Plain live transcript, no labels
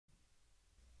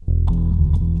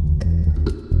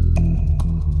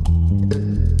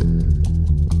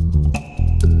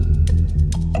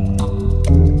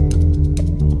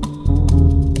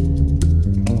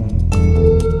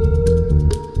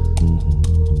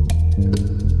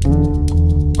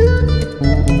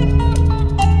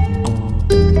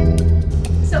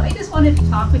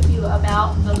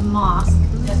about the mosque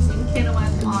that's in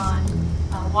Kennewick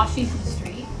on Washington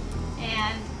Street.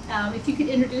 And if you could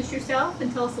introduce yourself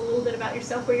and tell us a little bit about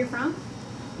yourself, where you're from.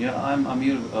 Yeah, I'm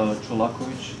Amir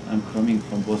Cholakovic. I'm coming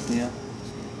from Bosnia,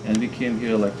 and we came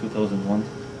here like 2001.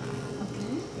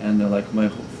 Okay. And like my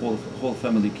whole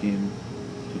family came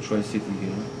to Tri-City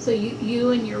here. So you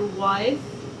and your wife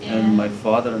and my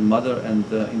father and mother, and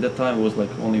in that time it was like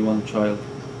only one child.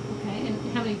 Okay,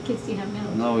 and how many kids do you have now?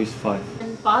 Now he's 5.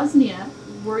 In Bosnia,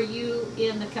 were you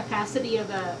in the capacity of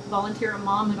a volunteer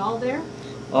imam at all there?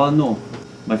 No.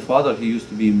 My father, he used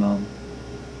to be imam,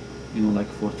 you know, like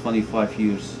for 25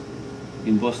 years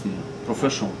in Bosnia,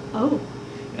 professional. Oh.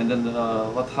 And then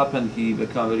what happened, he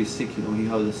became very sick, you know, he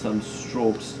had some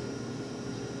strokes,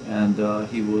 and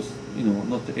he was, you know,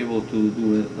 not able to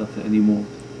do that anymore.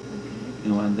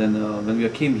 You know, and then when we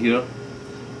came here,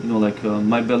 you know, like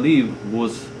my belief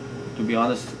was, to be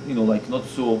honest, you know, like not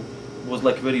so, was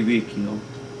like very weak, you know.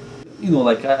 You know,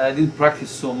 like I didn't practice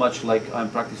so much like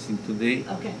I'm practicing today.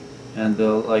 Okay. And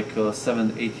like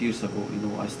 7-8 years ago, you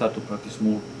know, I started to practice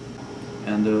more.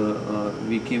 And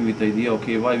we came with the idea,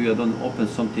 okay, why we don't open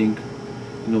something,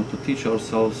 you know, to teach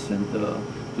ourselves and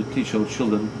to teach our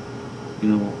children, you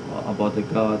know, about the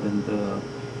God and,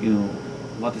 you know,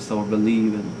 what is our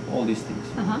belief and all these things.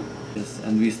 Yes,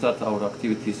 and we start our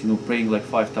activities, you know, praying like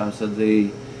 5 times a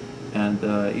day, and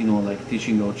you know, like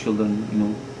teaching our children, you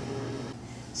know.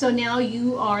 So now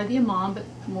you are the imam, but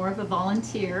more of a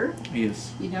volunteer.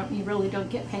 Yes. You really don't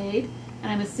get paid,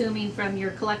 and I'm assuming from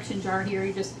your collection jar here,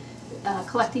 you're just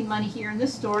collecting money here in the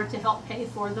store to help pay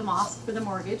for the mosque, for the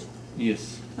mortgage.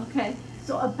 Yes. Okay.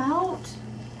 So about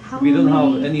how we don't many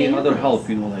have any families? other help,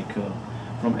 you know, like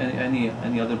from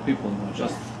any other people, you know,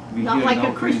 just we not here like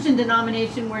now a Christian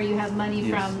denomination where you have money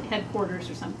Yes. from headquarters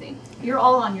or something. You're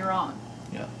all on your own.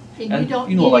 Yeah. And you don't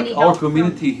you know, need like any our help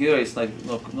community here is like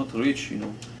not rich, you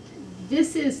know.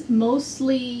 This is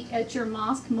mostly at your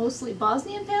mosque, mostly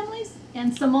Bosnian families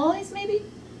and Somalis, maybe.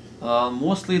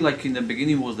 Mostly, like in the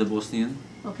beginning, was the Bosnian,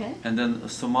 Okay. and then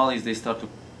Somalis, they start to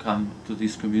come to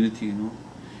this community, you know.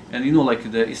 And you know,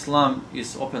 like the Islam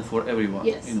is open for everyone.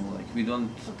 Yes. You know, like we don't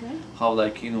Okay. have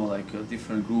like, you know, like a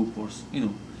different group or you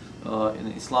know, in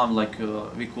Islam, like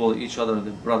we call each other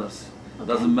the brothers. Okay.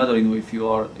 Doesn't matter, you know, if you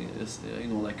are, you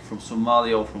know, like from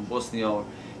Somalia or from Bosnia or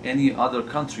any other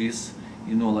countries,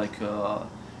 you know, like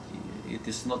it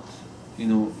is not, you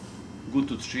know, good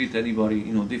to treat anybody,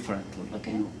 you know, differently.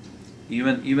 Okay. You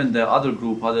know, even the other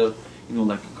group, other, you know,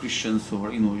 like Christians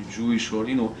or, you know, Jewish or,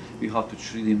 you know, we have to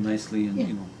treat them nicely and,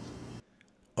 you know.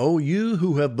 O you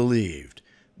who have believed,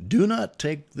 do not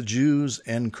take the Jews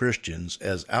and Christians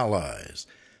as allies.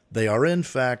 They are in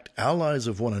fact allies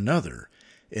of one another,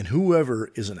 and whoever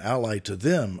is an ally to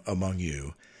them among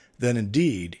you, then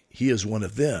indeed he is one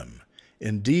of them.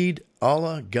 Indeed,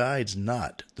 Allah guides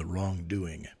not the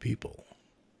wrongdoing people.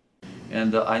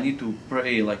 And I need to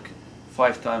pray like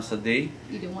 5 times a day,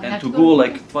 You don't want and have to to go to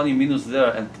like 20 minutes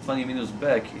there and 20 minutes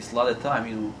back is a lot of time,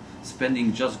 you know,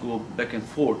 spending just go back and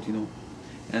forth, you know.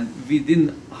 And we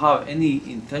didn't have any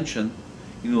intention,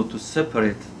 you know, to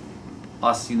separate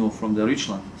us, you know, from the rich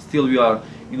land. Still we are,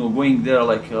 you know, going there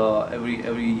like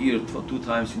every year 2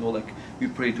 times, you know, like we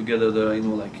pray together there, you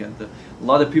know, like, and a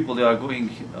lot of people, they are going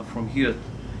from here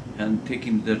and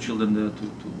taking their children there to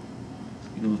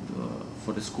you know,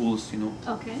 for the schools, you know.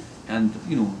 Okay. And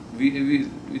you know, we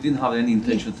didn't have any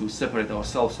intention to separate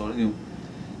ourselves, or you know.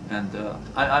 And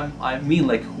I mean,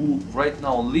 like, who right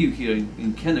now live here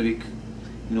in Kennewick,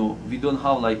 you know, we don't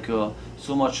have like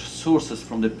so much sources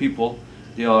from the people.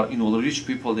 They are, you know, the rich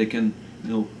people. They can, you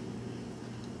know,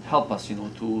 help us, you know,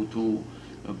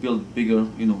 to build bigger,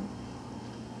 you know,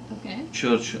 Okay.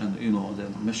 church and, you know, the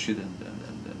masjid and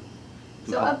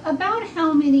to So help. about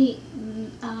how many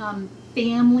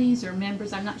families or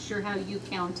members, I'm not sure how you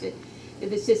count it,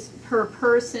 if it's just per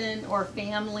person or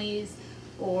families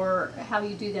or how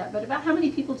you do that, but about how many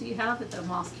people do you have at the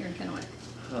mosque here in Kennewick?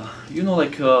 You know,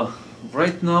 like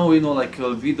right now, you know, like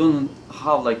we don't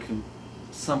have like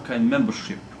some kind of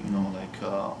membership, you know, like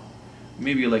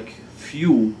maybe like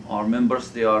few are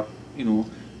members. They are, you know,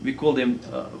 we call them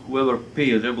whoever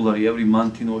pay regularly every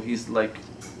month, you know, he's like,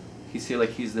 he say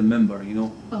like he's the member, you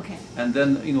know. Okay. And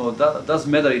then, you know, that doesn't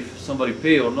matter if somebody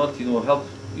pay or not, you know, help,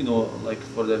 you know, like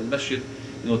for the masjid,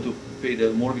 you know, to pay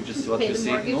the mortgages, what Pay you the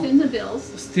say, mortgage you know. and the bills.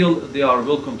 Still, they are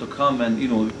welcome to come, and you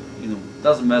know,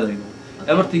 doesn't matter, you know.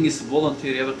 Okay. Everything is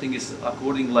voluntary. Everything is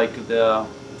according like the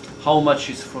how much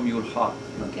is from your heart.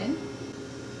 Okay.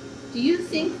 Do you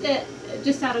think that,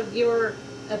 just out of your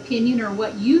opinion or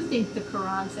what you think the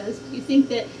Quran says, do you think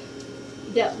that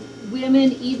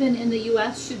women, even in the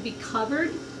U.S., should be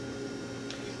covered?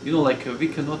 You know, like we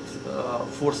cannot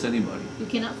force anybody. You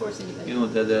cannot force anybody. You know,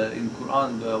 in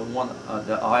Quran,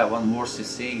 the ayah, one verse is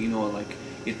saying, you know, like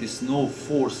it is no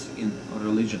force in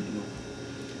religion. You know,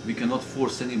 we cannot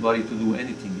force anybody to do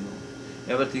anything. You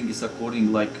know, everything is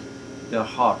according like their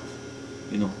heart.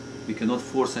 You know, we cannot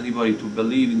force anybody to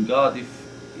believe in God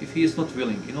if he is not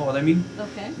willing. You know what I mean?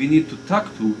 Okay. We need to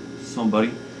talk to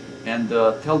somebody and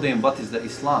tell them what is the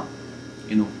Islam.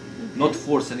 You know, not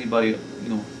force anybody. You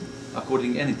know,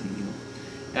 according anything. You know,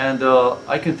 and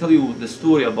I can tell you the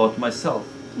story about myself.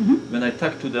 When I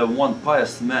talked to the one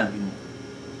pious man. You know,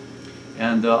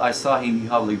 and I saw him. He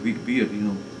have like big beard. You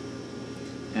know,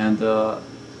 and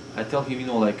I tell him, you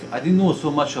know, like I didn't know so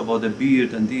much about the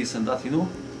beard and this and that. You know.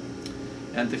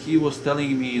 And he was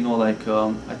telling me, you know, like,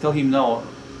 I tell him now,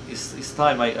 it's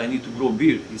time I need to grow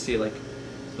beard. He say like,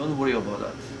 don't worry about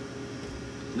that.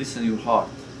 Listen your heart.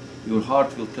 Your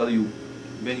heart will tell you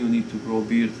when you need to grow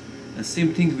beard. And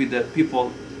same thing with the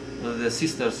people, the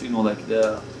sisters, you know, like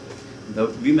the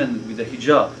women with the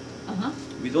hijab.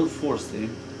 We don't force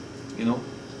them, you know,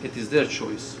 it is their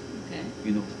choice, Okay.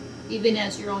 you know. Even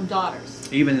as your own daughters.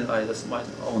 Even that's my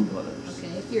own daughters.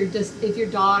 Okay. If your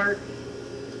daughter,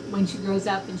 when she grows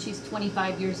up and she's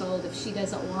 25 years old, if she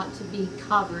doesn't want to be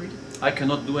covered, I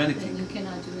cannot do then anything. you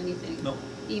cannot do anything. No.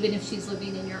 Even if she's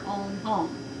living in your own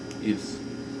home. Yes.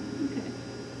 Okay.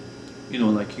 You know,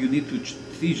 like you need to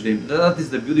teach them. That is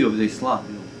the beauty of the Islam.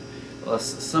 You know,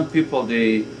 some people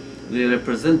they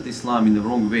represent Islam in the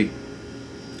wrong way.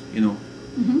 You know,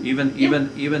 even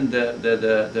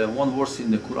the one verse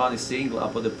in the Quran is saying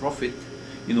about the Prophet.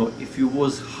 You know, if you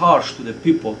was harsh to the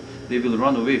people, they will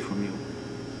run away from you.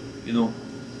 You know,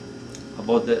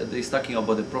 about he's talking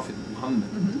about the Prophet Muhammad.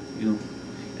 You know,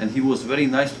 and he was very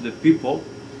nice to the people.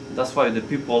 That's why the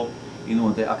people, you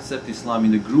know, they accept Islam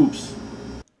in the groups.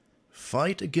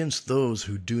 Fight against those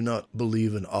who do not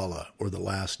believe in Allah or the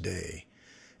Last Day,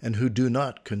 and who do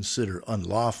not consider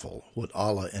unlawful what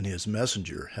Allah and His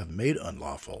Messenger have made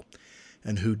unlawful,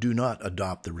 and who do not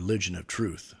adopt the religion of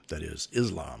truth, that is,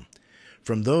 Islam,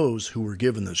 from those who were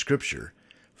given the Scripture.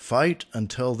 Fight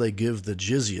until they give the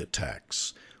jizya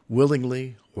tax,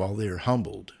 willingly, while they are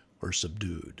humbled or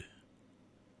subdued.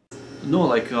 No,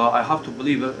 like I have to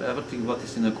believe everything what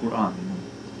is in the Quran.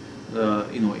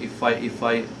 You know, if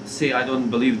I say I don't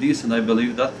believe this and I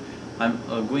believe that, I'm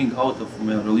going out of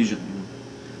my religion. You know,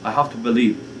 I have to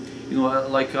believe. You know,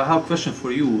 like I have a question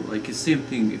for you. Like the same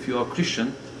thing. If you are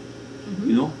Christian,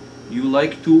 you know, you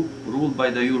like to rule by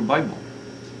your Bible.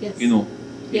 Yes. You know,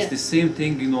 it's Yes. the same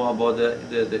thing. You know about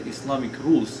the Islamic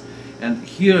rules. And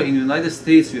here in the United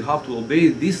States, we have to obey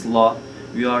this law.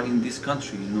 We are in this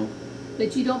country. You know.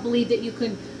 But you don't believe that you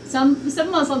can. Some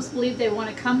Muslims believe they want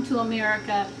to come to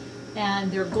America,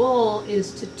 and their goal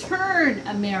is to turn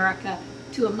America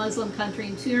to a Muslim country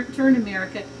and turn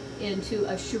America into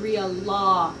a Sharia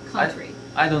law country.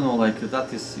 I don't know. Like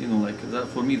that is, you know, like that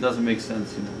for me doesn't make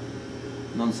sense. You know,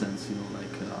 nonsense. You know,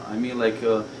 like I mean, like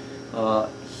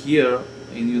here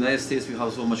in the United States we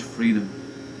have so much freedom.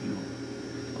 You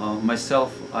know,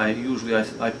 myself,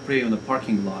 I pray on the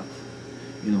parking lot.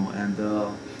 You know, and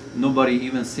nobody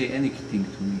even say anything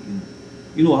to me.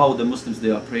 You know how the Muslims they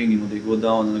are praying. You know, they go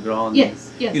down on the ground.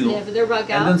 Yes, yes, you know, they have their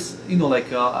rug out. and then you know,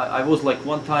 like I was like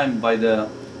one time by the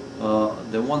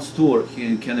one store here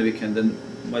in Kennewick, and then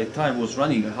my time was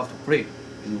running. I have to pray.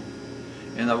 You know,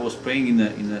 and I was praying in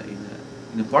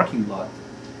the parking lot,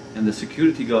 and the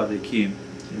security guard they came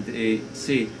and they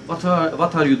say, what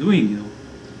are you doing? You know,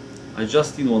 I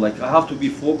just, you know, like I have to be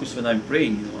focused when I'm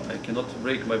praying. You know, I cannot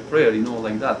break my prayer. You know,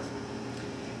 like that.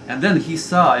 And then he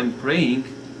saw I'm praying,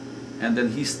 and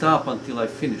then he stopped until I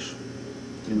finish.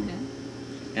 You know. Okay.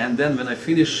 And then when I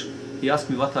finish, he asked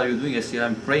me, "What are you doing?" I say,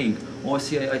 "I'm praying." Oh, I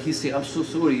say, he say, "I'm so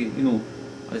sorry. You know,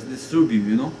 I disturb you."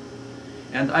 You know.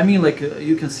 And I mean, like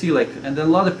you can see, like, and then a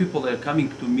lot of people are coming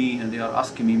to me and they are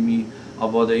asking me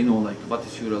about, you know, like, what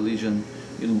is your religion?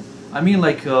 You know, I mean,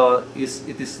 like,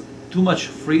 it is too much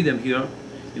freedom here.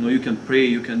 You know, you can pray,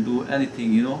 you can do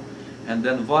anything. You know, and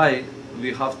then why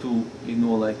we have to, you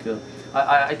know, like,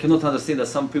 I cannot understand that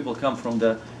some people come from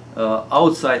the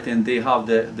outside and they have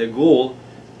the goal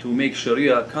to make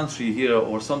Sharia country here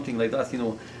or something like that. You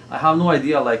know, I have no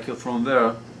idea, like, from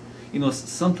where. You know,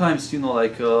 sometimes, you know,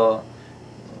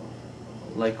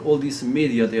 like all these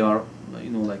media, they are, you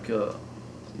know, like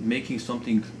making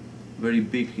something very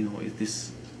big. You know, it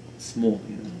is small.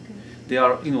 You know, they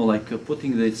are, you know, like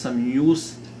putting some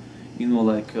news. You know,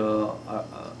 like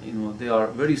you know, they are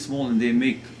very small and they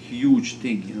make huge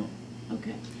thing. You know.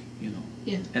 Okay. You know.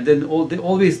 Yeah. And then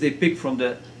they pick from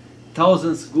the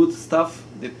thousands good stuff.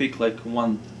 They pick like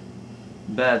one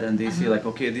bad, and they say like,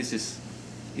 okay, this is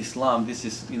Islam, this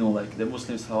is, like the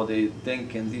Muslims, how they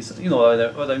think and this,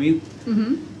 what I mean?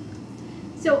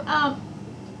 So,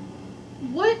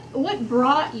 what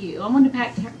brought you? I want to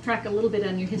backtrack a little bit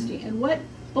on your history, and what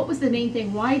was the main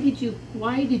thing? Why did you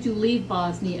leave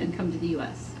Bosnia and come to the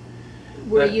U.S.?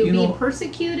 Were you being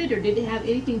persecuted, or did it have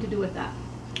anything to do with that?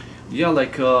 Yeah,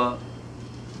 like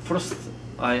first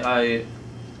I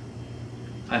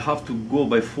have to go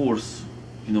by force,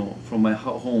 from my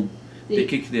home. They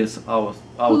kicked us out.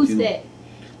 Who's they?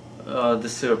 The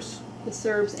Serbs. The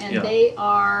Serbs, and they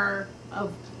are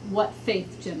of what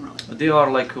faith generally? They are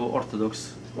like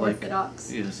Orthodox.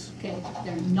 Orthodox. Yes. Okay,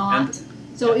 they're not.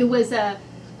 So it was a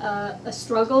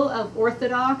struggle of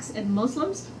Orthodox and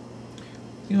Muslims.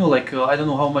 I don't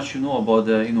know how much you know about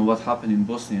what happened in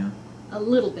Bosnia. A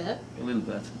little bit. A little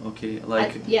bit. Okay,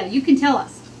 yeah, you can tell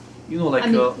us.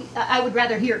 I would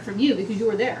rather hear it from you because you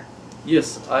were there.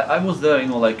 Yes, I was there.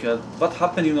 What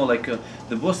happened?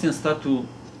 The Bosnians start to,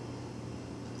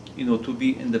 to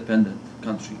be independent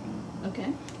country.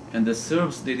 Okay. And the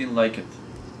Serbs, they didn't like it.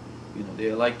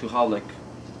 They like to have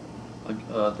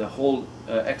the whole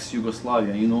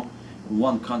ex-Yugoslavia,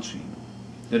 one country.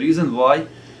 The reason why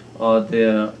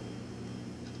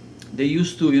they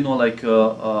used to,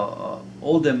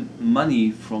 all the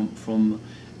money from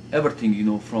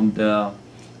everything, from the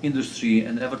industry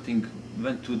and everything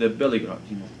went to the Belgrade,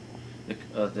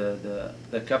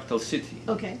 the capital city.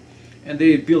 Okay. And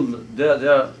they build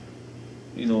their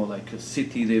like a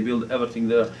city. They build everything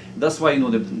there. That's why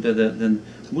the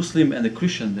Muslim and the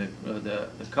Christian, the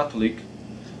Catholic,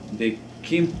 they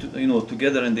came to,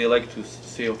 together, and they like to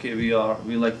say, okay,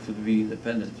 we like to be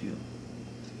independent.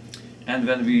 And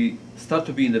when we start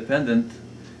to be independent,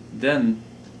 then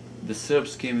the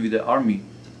Serbs came with the army.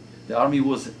 The army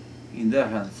was in their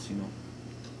hands,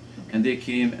 and they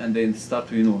came and they start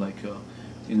to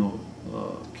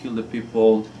kill the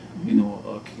people,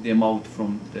 kick them out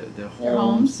from their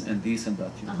homes and this and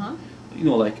that.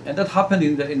 And that happened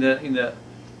in the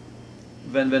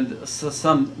when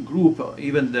some group,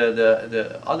 even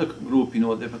the other group,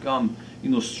 they become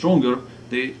stronger.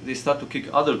 They start to kick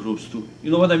other groups too.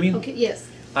 You know what I mean? Okay. Yes.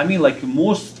 I mean, like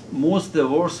most the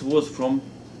wars was from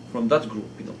that group.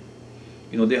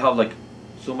 They have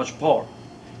so much power.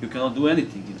 You cannot do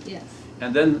anything. Yes.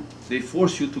 And then they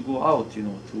force you to go out.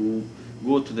 To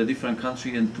go to the different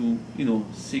country and to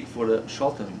seek for the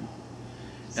shelter.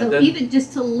 So then, even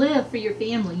just to live for your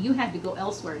family, you had to go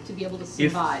elsewhere to be able to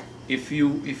survive. If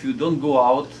you don't go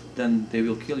out, then they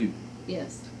will kill you.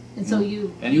 Yes. And so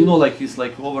you... And it's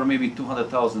over maybe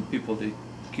 200,000 people they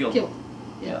killed.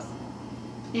 Yes.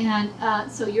 Yeah.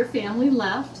 And so your family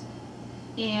left,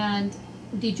 and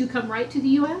did you come right to the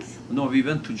U.S.? No, we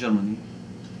went to Germany.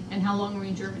 And how long were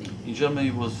you in Germany? In Germany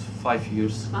it was 5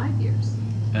 years. 5 years.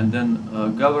 And then our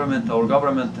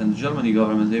government and Germany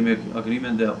government, they make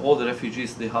agreement that all the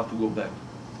refugees, they have to go back.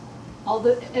 All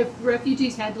the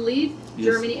refugees had to leave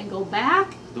Germany and go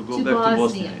back to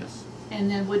Bosnia. Yes. And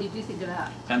then what did you think of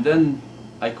that? And then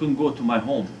I couldn't go to my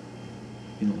home.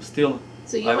 Still.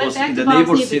 So you went back to Bosnia,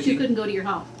 but you couldn't go to your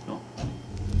home. No.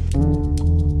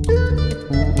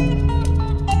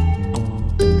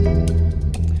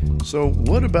 So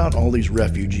what about all these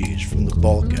refugees from the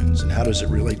Balkans, and how does it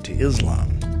relate to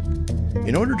Islam?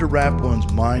 In order to wrap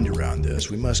one's mind around this,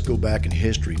 we must go back in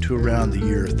history to around the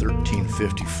year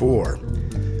 1354,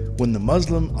 when the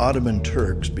Muslim Ottoman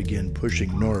Turks began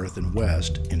pushing north and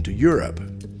west into Europe.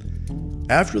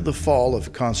 After the fall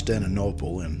of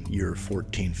Constantinople in year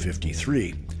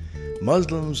 1453,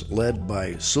 Muslims led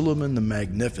by Suleiman the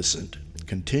Magnificent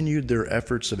continued their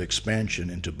efforts of expansion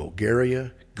into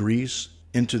Bulgaria, Greece,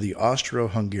 into the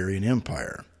Austro-Hungarian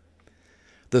Empire.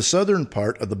 The southern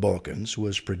part of the Balkans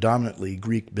was predominantly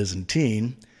Greek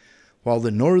Byzantine, while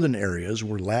the northern areas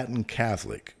were Latin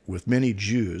Catholic, with many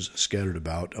Jews scattered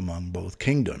about among both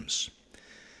kingdoms.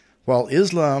 While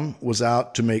Islam was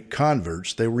out to make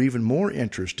converts, they were even more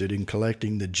interested in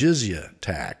collecting the jizya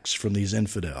tax from these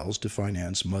infidels to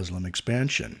finance Muslim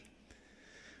expansion.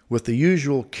 With the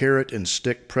usual carrot and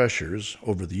stick pressures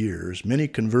over the years, many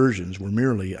conversions were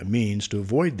merely a means to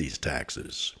avoid these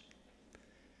taxes.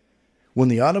 When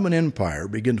the Ottoman Empire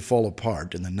began to fall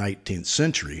apart in the 19th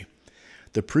century,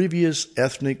 the previous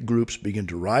ethnic groups began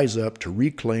to rise up to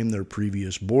reclaim their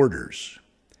previous borders.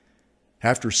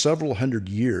 After several hundred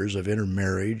years of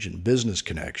intermarriage and business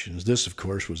connections, this, of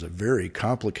course, was a very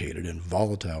complicated and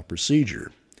volatile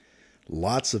procedure.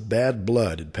 Lots of bad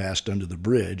blood had passed under the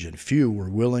bridge, and few were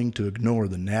willing to ignore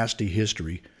the nasty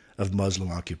history of Muslim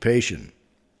occupation.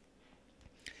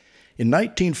 In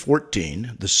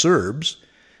 1914, the Serbs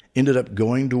ended up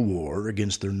going to war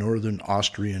against their northern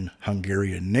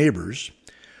Austrian-Hungarian neighbors,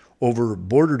 over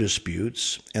border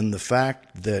disputes and the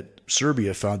fact that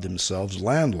Serbia found themselves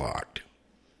landlocked.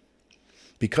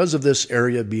 Because of this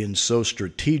area being so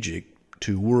strategic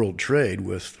to world trade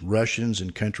with Russians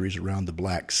and countries around the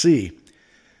Black Sea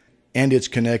and its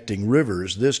connecting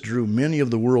rivers, this drew many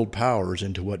of the world powers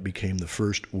into what became the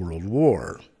First World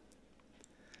War.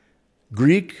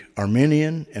 Greek,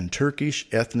 Armenian, and Turkish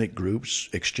ethnic groups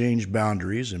exchanged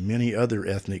boundaries, and many other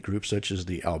ethnic groups, such as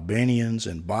the Albanians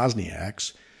and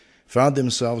Bosniaks, found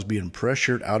themselves being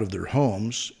pressured out of their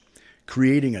homes,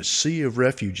 creating a sea of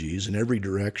refugees in every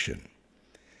direction.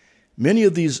 Many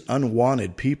of these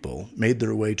unwanted people made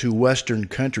their way to Western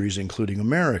countries, including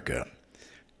America.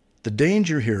 The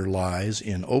danger here lies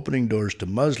in opening doors to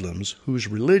Muslims whose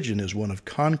religion is one of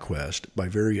conquest by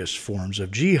various forms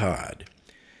of jihad.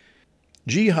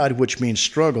 Jihad, which means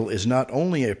struggle, is not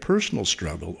only a personal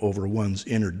struggle over one's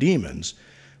inner demons,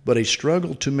 but a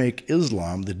struggle to make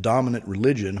Islam the dominant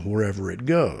religion wherever it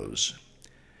goes.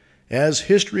 As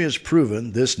history has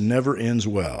proven, this never ends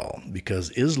well, because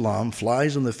Islam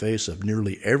flies in the face of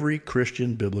nearly every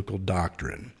Christian biblical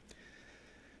doctrine.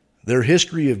 Their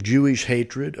history of Jewish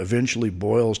hatred eventually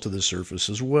boils to the surface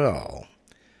as well.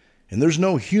 And there's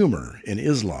no humor in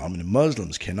Islam, and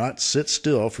Muslims cannot sit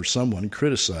still for someone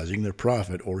criticizing their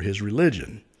prophet or his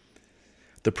religion.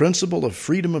 The principle of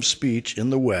freedom of speech in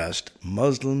the West,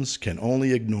 Muslims can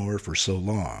only ignore for so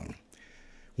long.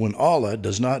 When Allah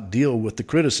does not deal with the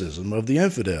criticism of the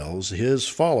infidels, his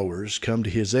followers come to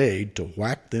his aid to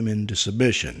whack them into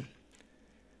submission.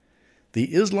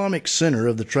 The Islamic Center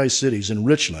of the Tri-Cities in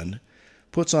Richland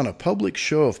puts on a public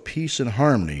show of peace and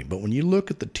harmony, but when you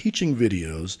look at the teaching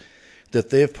videos that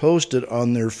they have posted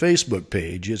on their Facebook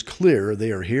page, it's clear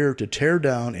they are here to tear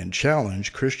down and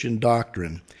challenge Christian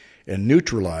doctrine and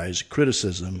neutralize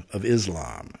criticism of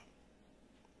Islam.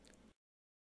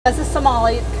 As a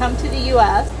Somali come to the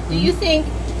U.S., do you think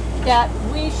that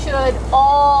we should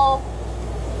all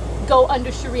go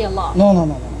under Sharia law?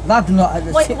 No. That no.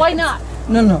 Why not?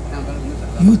 No.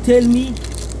 You tell me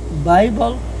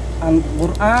Bible and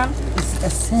Quran is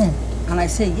the same. And I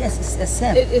say, yes, it's the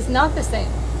same. It is not the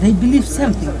same. They believe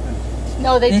something.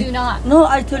 No, they do not. No,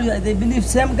 I tell you, they believe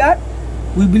same God.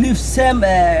 We believe same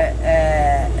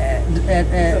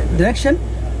direction.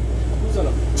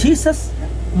 Jesus,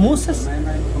 Moses,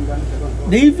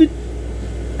 David,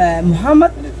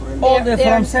 Muhammad, all they're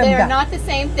from same They're God. not the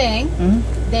same thing.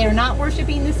 They are not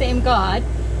worshiping the same God.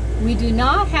 We do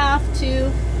not have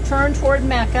to turn toward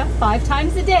Mecca 5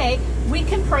 times a day. We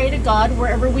can pray to God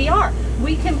wherever we are.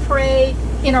 We can pray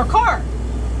in our car.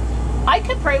 I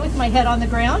could pray with my head on the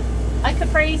ground. I could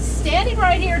pray standing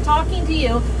right here talking to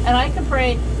you, and I could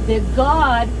pray that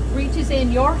God reaches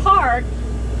in your heart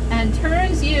and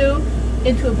turns you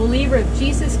into a believer of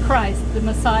Jesus Christ, the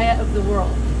Messiah of the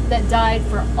world, that died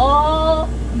for all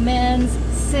men's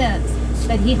sins,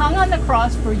 that he hung on the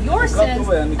cross for your sins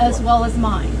as well as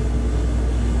mine.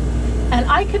 And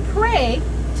I could pray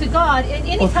to God at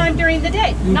any time during the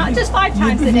day, not just 5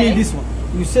 times a day. This one.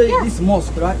 You say this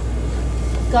mosque, right?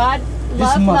 God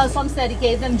loved mosque. Muslims that he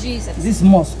gave them Jesus. This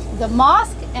mosque. The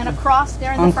mosque and a cross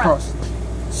there in the front. Cross.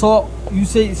 So you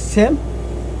say it's same?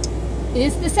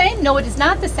 Is the same? No, it is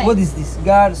not the same. What is this?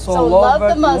 God So love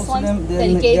the Muslims that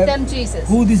he gave them Jesus.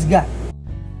 Who this God?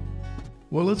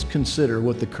 Well, let's consider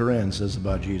what the Quran says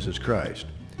about Jesus Christ.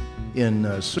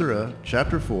 In Surah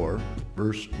chapter 4,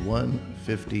 verse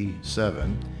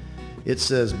 157, it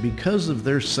says, because of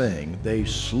their saying, they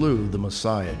slew the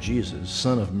Messiah, Jesus,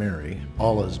 son of Mary,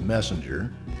 Allah's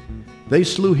messenger. They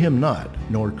slew him not,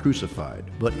 nor crucified,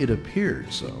 but it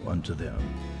appeared so unto them.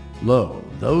 Lo,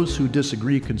 those who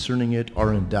disagree concerning it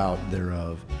are in doubt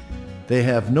thereof. They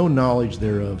have no knowledge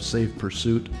thereof, save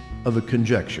pursuit of a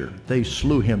conjecture. They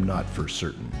slew him not for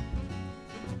certain.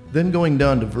 Then going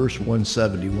down to verse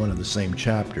 171 of the same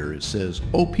chapter, it says,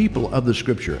 O people of the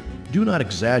Scripture, do not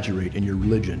exaggerate in your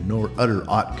religion, nor utter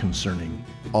aught concerning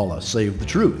Allah, save the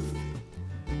truth.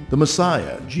 The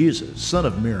Messiah, Jesus, son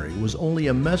of Mary, was only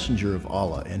a messenger of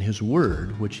Allah and his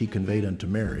word, which he conveyed unto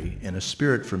Mary, and a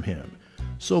spirit from him.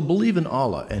 So believe in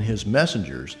Allah and his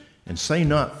messengers, and say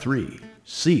not 3.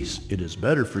 Cease, it is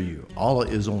better for you. Allah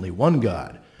is only one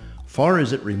God. Far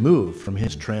is it removed from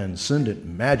his transcendent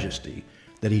majesty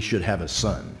that he should have a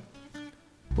son.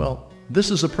 Well, this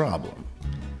is a problem,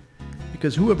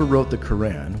 because whoever wrote the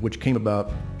Quran, which came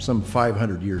about some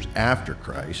 500 years after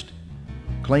Christ,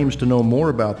 claims to know more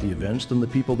about the events than the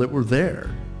people that were there.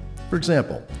 For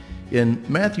example, in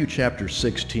Matthew chapter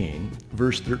 16,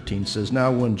 verse 13 says,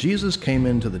 Now when Jesus came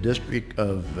into the district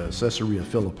of Caesarea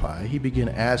Philippi, he began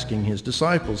asking his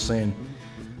disciples, saying,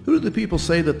 Who do the people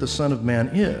say that the Son of Man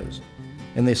is?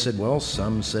 And they said, well,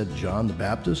 some said John the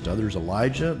Baptist, others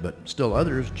Elijah, but still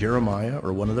others Jeremiah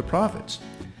or one of the prophets.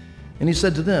 And he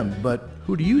said to them, but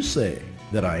who do you say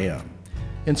that I am?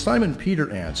 And Simon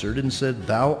Peter answered and said,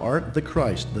 thou art the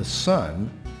Christ, the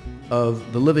Son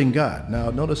of the living God.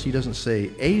 Now notice he doesn't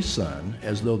say a son,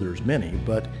 as though there's many,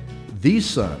 but the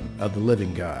Son of the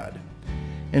living God.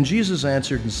 And Jesus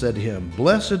answered and said to him,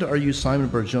 blessed are you, Simon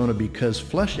Bar-Jonah, because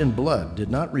flesh and blood did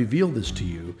not reveal this to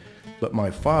you, but my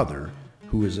Father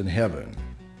who is in heaven.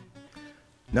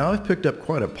 Now, I've picked up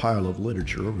quite a pile of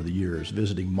literature over the years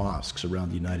visiting mosques around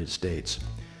the United States.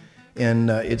 And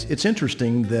it's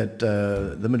interesting that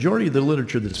the majority of the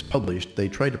literature that's published, they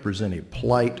try to present a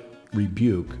polite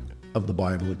rebuke of the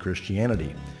Bible and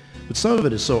Christianity. But some of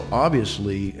it is so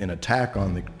obviously an attack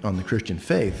on the Christian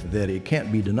faith that it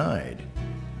can't be denied.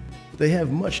 They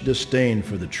have much disdain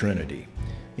for the Trinity.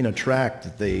 In a tract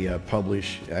that they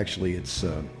publish, actually it's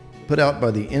put out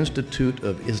by the Institute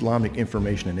of Islamic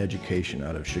Information and Education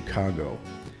out of Chicago.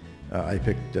 I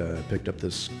picked up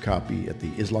this copy at the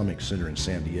Islamic Center in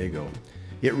San Diego.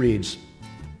 It reads,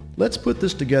 let's put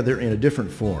this together in a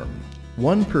different form.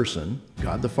 One person,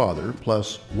 God the Father,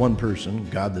 plus one person,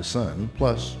 God the Son,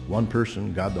 plus one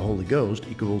person, God the Holy Ghost,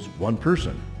 equals one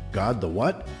person. God the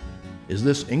what? Is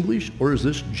this English or is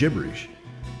this gibberish?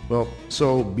 Well,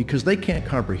 so because they can't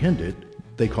comprehend it,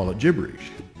 they call it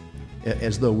gibberish,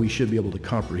 as though we should be able to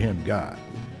comprehend God.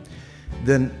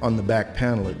 Then on the back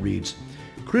panel it reads,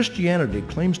 Christianity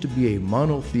claims to be a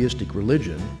monotheistic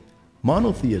religion.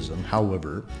 Monotheism,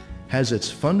 however, has its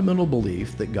fundamental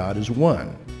belief that God is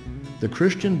one. The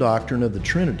Christian doctrine of the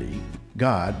Trinity,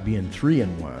 God being three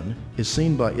in one, is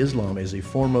seen by Islam as a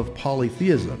form of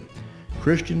polytheism.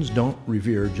 Christians don't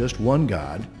revere just one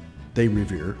God, they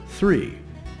revere three.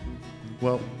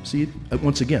 Well, see,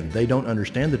 once again, they don't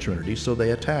understand the Trinity, so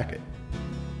they attack it.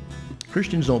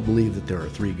 Christians don't believe that there are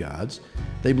three gods.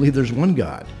 They believe there's one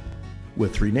God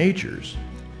with three natures.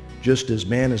 Just as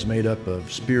man is made up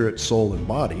of spirit, soul, and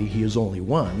body, he is only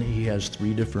one. He has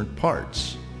three different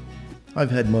parts. I've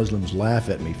had Muslims laugh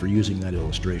at me for using that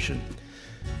illustration.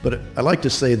 But I like to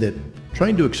say that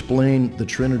trying to explain the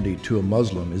Trinity to a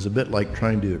Muslim is a bit like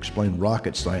trying to explain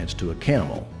rocket science to a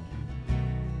camel.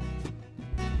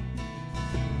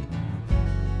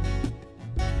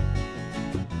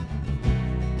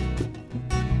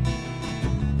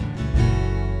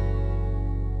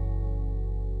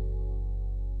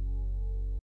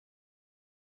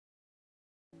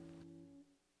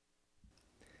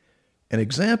 An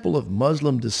example of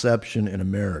Muslim deception in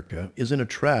America is in a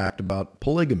tract about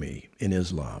polygamy in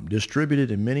Islam,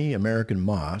 distributed in many American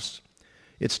mosques.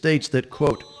 It states that,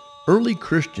 quote, early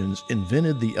Christians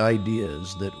invented the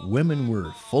ideas that women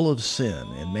were full of sin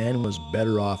and man was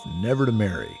better off never to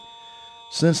marry.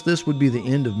 Since this would be the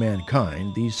end of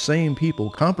mankind, these same people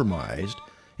compromised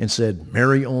and said,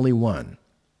 marry only one.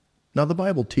 Now, the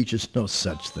Bible teaches no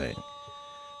such thing.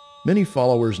 Many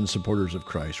followers and supporters of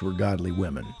Christ were godly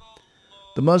women.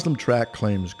 The Muslim tract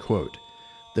claims, quote,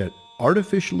 that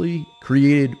artificially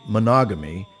created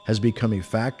monogamy has become a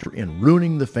factor in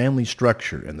ruining the family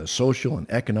structure and the social and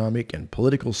economic and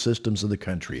political systems of the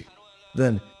country.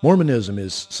 Then Mormonism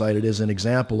is cited as an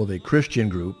example of a Christian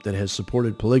group that has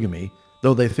supported polygamy,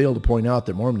 though they fail to point out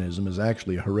that Mormonism is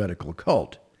actually a heretical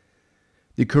cult.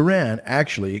 The Quran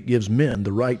actually gives men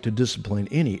the right to discipline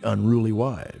any unruly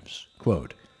wives.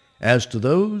 Quote, as to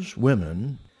those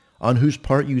women on whose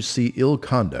part you see ill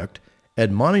conduct,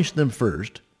 admonish them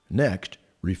first, next,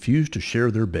 refuse to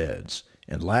share their beds,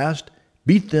 and last,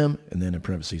 beat them, and then in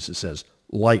parentheses it says,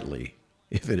 lightly,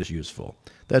 if it is useful.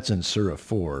 That's in Surah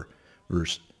 4,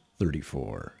 verse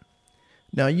 34.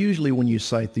 Now, usually when you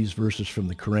cite these verses from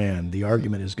the Quran, the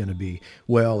argument is going to be,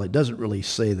 well, it doesn't really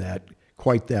say that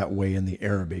quite that way in the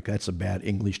Arabic. That's a bad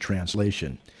English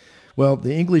translation. Well,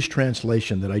 the English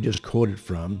translation that I just quoted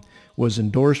from was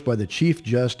endorsed by the Chief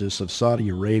Justice of Saudi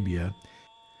Arabia.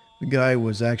 The guy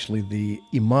was actually the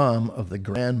Imam of the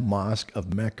Grand Mosque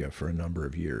of Mecca for a number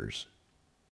of years.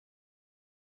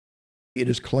 It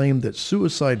is claimed that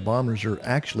suicide bombers are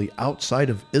actually outside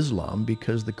of Islam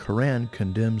because the Quran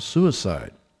condemns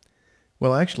suicide.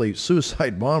 Well, actually,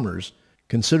 suicide bombers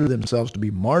consider themselves to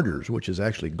be martyrs, which is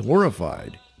actually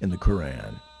glorified in the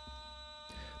Quran.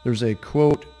 There's a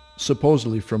quote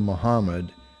supposedly from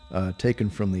Muhammad, taken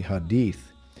from the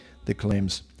Hadith, that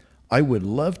claims, I would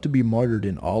love to be martyred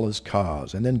in Allah's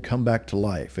cause, and then come back to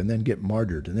life, and then get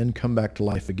martyred, and then come back to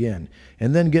life again,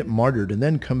 and then get martyred, and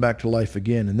then come back to life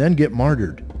again, and then get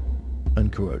martyred,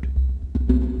 unquote.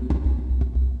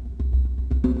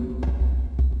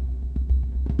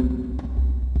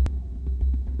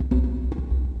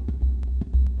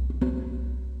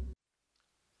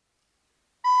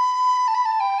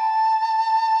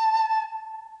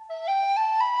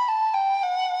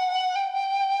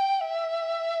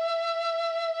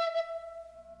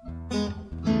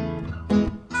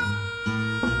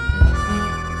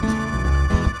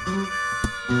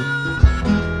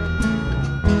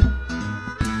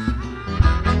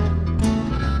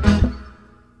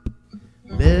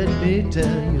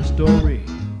 you a story.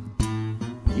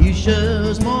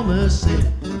 Isha's mama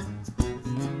said,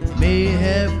 may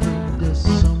have heard this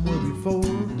somewhere before,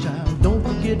 child. Don't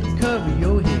forget to cover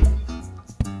your head.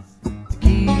 The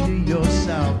key to your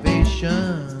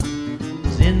salvation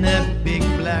is in that big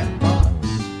black box.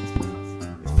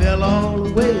 It fell all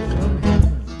the way from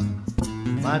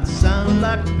heaven. Might sound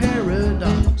like a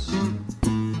paradox.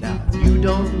 Now, if you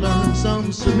don't learn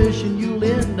some submission, you'll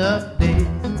end up dead.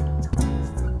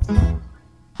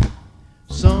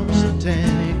 Some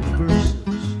satanic verses,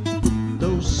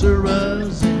 those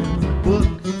surahs in the book.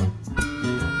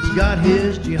 He's got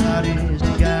his jihadis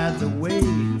to guide the way.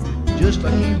 Just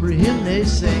like Ibrahim, they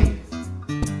say,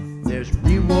 there's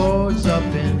rewards up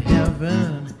in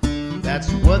heaven.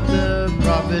 That's what the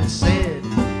prophet said.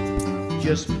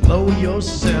 Just blow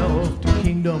yourself to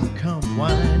kingdom come.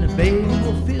 Wine and babe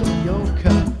will fill your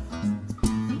cup.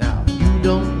 Now, if you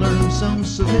don't learn some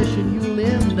submission, you'll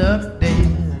end up dead.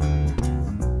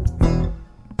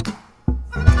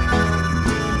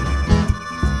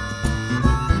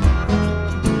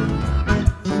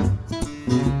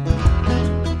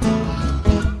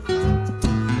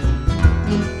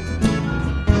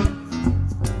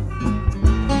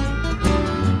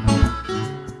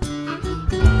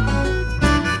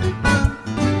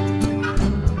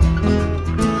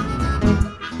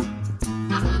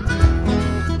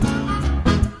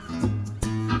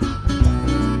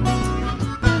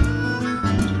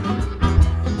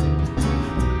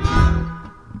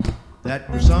 That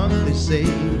croissant they say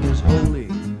is holy,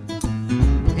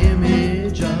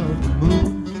 image of the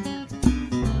moon.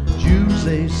 Jews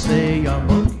they say are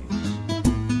monkeys.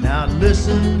 Now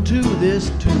listen to this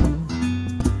tune.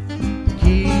 The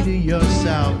key to your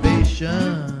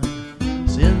salvation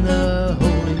is in the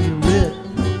Holy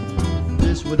Writ.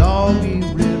 This would all be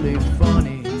really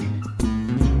funny.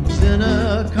 It's in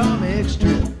a comic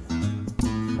strip.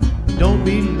 Don't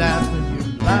be laughing,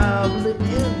 you're liable to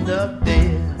end up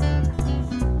dead.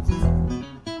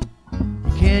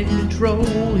 Can't control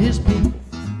his people.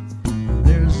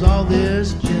 There's all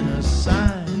this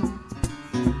genocide.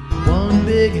 One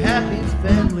big happy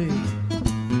family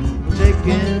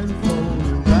taken for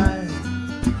a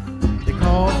ride. They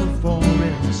call for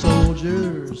foreign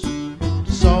soldiers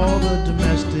to solve the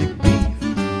domestic beef.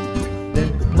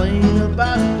 Then complain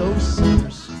about those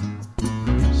sinners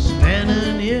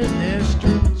standing in their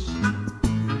streets.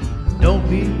 Don't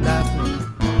be laughing,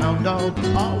 hound dog,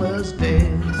 all us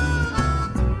dead.